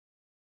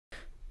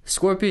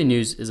Scorpion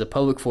News is a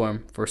public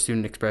forum for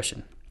student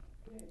expression.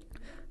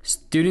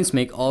 Students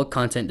make all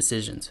content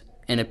decisions,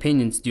 and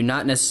opinions do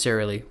not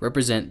necessarily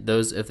represent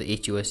those of the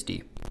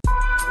HUSD.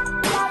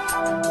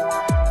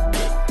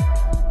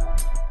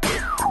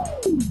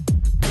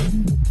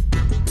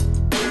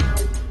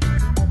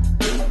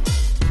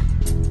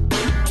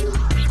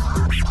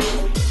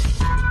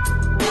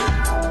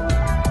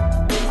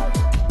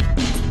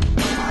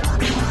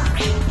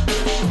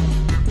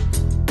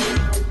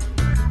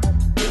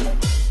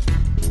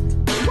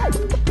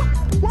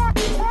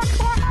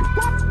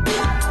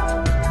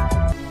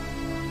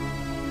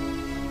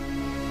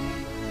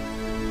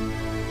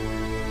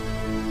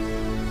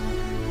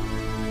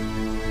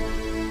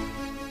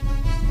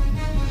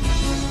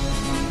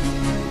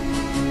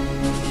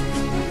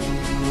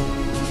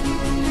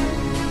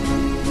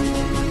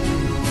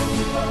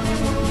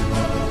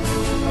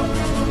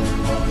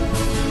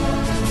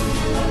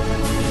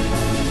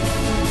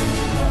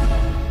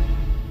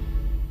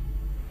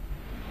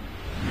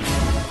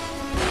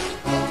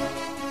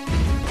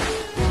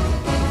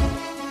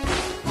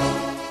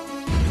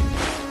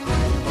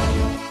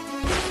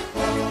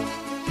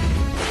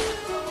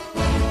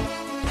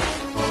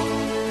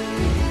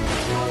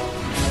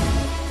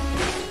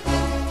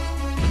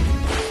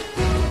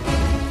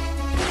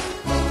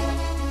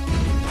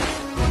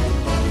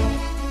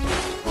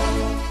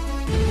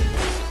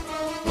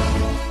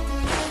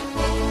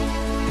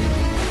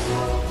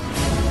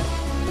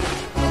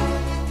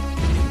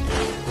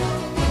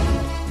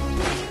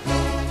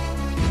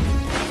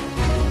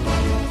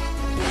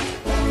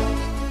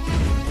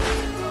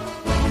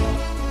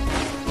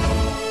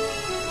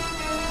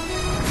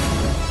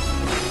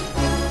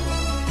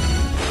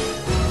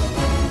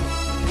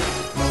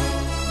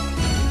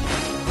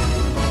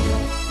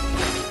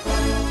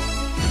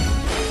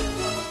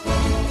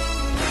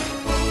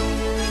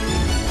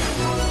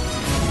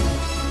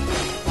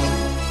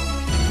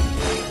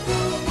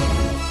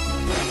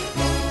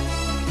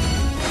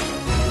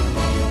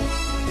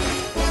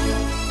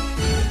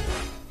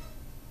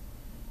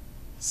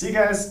 See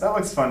guys, that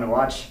looks fun to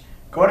watch.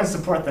 Go ahead and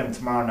support them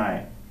tomorrow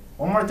night.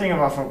 One more thing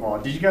about football.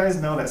 Did you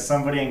guys know that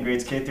somebody in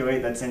grades K through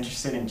 8 that's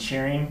interested in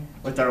cheering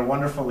with our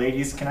wonderful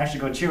ladies can actually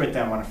go cheer with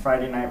them on a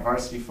Friday night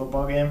varsity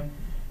football game?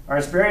 Our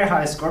Asperia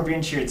High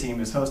Scorpion cheer team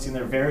is hosting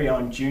their very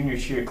own junior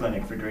cheer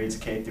clinic for grades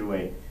K through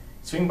 8.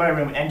 Swing by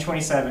room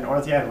N27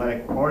 or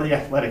the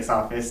athletics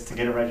office to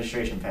get a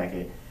registration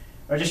packet.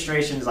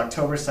 Registration is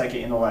October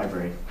 2nd in the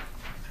library.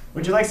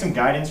 Would you like some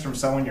guidance from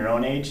someone your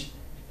own age?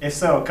 If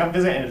so, come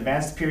visit an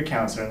advanced peer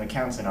counselor in the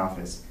counseling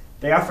office.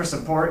 They offer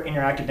support in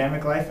your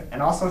academic life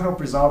and also help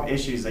resolve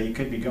issues that you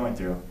could be going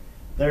through.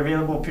 They're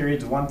available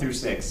periods 1 through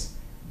 6.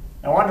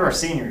 Now on to our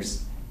seniors.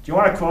 Do you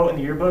want a quote in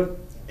the yearbook?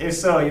 If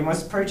so, you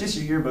must purchase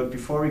your yearbook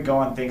before we go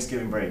on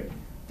Thanksgiving break.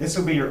 This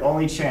will be your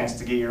only chance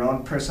to get your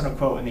own personal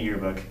quote in the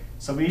yearbook.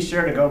 So be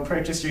sure to go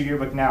purchase your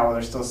yearbook now while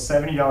there's still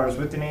 $70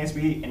 with an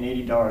ASB and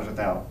 $80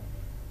 without.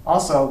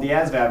 Also, the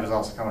ASVAB is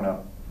also coming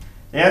up.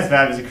 The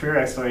ASVAB is a career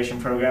exploration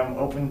program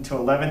open to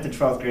 11th and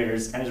 12th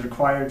graders and is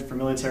required for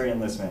military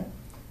enlistment.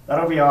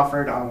 That will be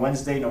offered on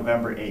Wednesday,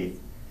 November 8th.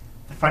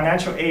 The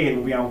financial aid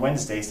will be on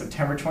Wednesday,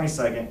 September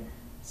 22nd,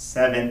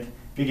 7th,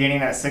 beginning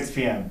at 6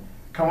 p.m.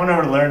 Come on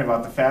over to learn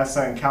about the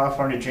FAFSA and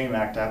California DREAM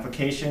Act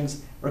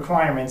applications,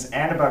 requirements,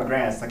 and about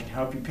grants that can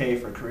help you pay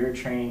for career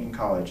training in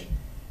college.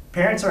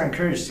 Parents are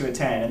encouraged to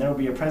attend, and there will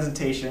be a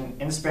presentation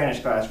in the Spanish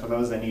class for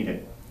those that need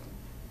it.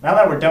 Now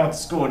that we're done with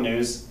the school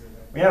news,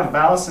 we have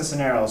Val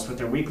Cisneros with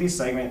their weekly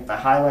segment that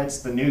highlights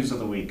the news of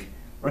the week.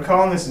 We're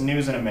calling this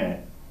News in a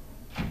Minute.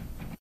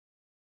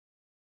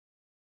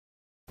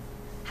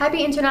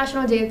 Happy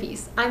International Day of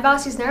Peace. I'm Val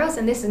Cisneros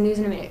and this is News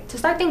in a Minute. To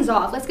start things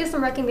off, let's give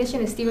some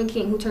recognition to Stephen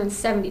King, who turned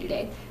 70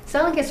 today.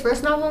 Selling his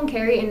first novel in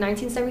Carrie in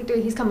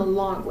 1973, he's come a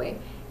long way.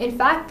 In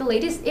fact, the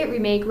latest It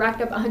remake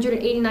racked up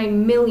 $189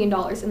 million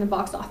in the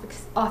box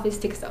office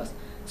ticket sales.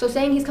 So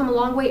saying he's come a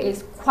long way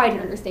is quite an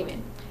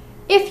understatement.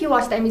 If you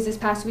watched the Emmys this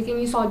past weekend,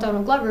 you saw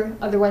Donald Glover,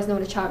 otherwise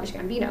known as Childish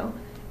Gambino,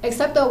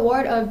 accept the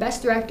award of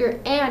Best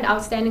Director and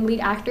Outstanding Lead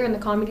Actor in the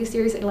comedy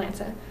series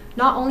Atlanta.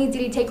 Not only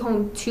did he take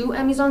home 2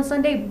 Emmys on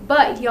Sunday,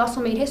 but he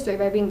also made history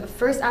by being the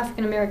first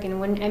African American to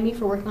win an Emmy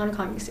for working on a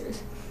comedy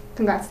series.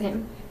 Congrats to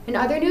him. In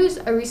other news,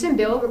 a recent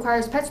bill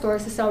requires pet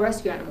stores to sell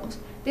rescue animals.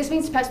 This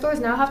means pet stores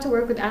now have to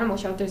work with animal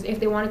shelters if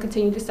they want to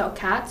continue to sell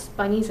cats,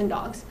 bunnies, and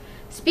dogs.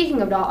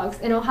 Speaking of dogs,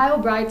 an Ohio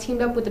bride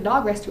teamed up with the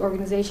dog rescue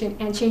organization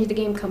and changed the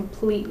game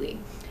completely.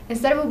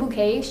 Instead of a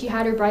bouquet, she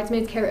had her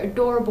bridesmaids carry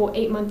adorable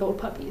 8-month-old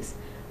puppies.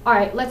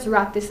 Alright, let's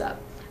wrap this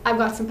up. I've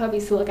got some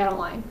puppies to look at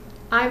online.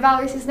 I'm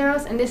Valerie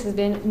Cisneros, and this has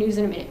been News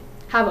in a Minute.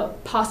 Have a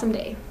possum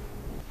day.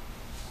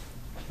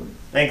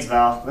 Thanks,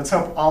 Val. Let's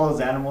hope all those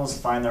animals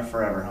find their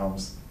forever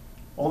homes.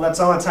 Well,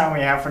 that's all the time we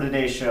have for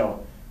today's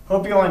show.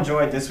 Hope you all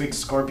enjoyed this week's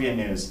Scorpion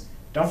News.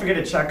 Don't forget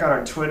to check out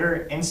our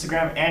Twitter,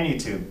 Instagram, and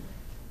YouTube.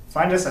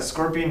 Find us at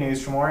Scorpion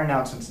News for more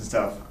announcements and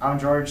stuff. I'm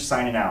George,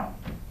 signing out.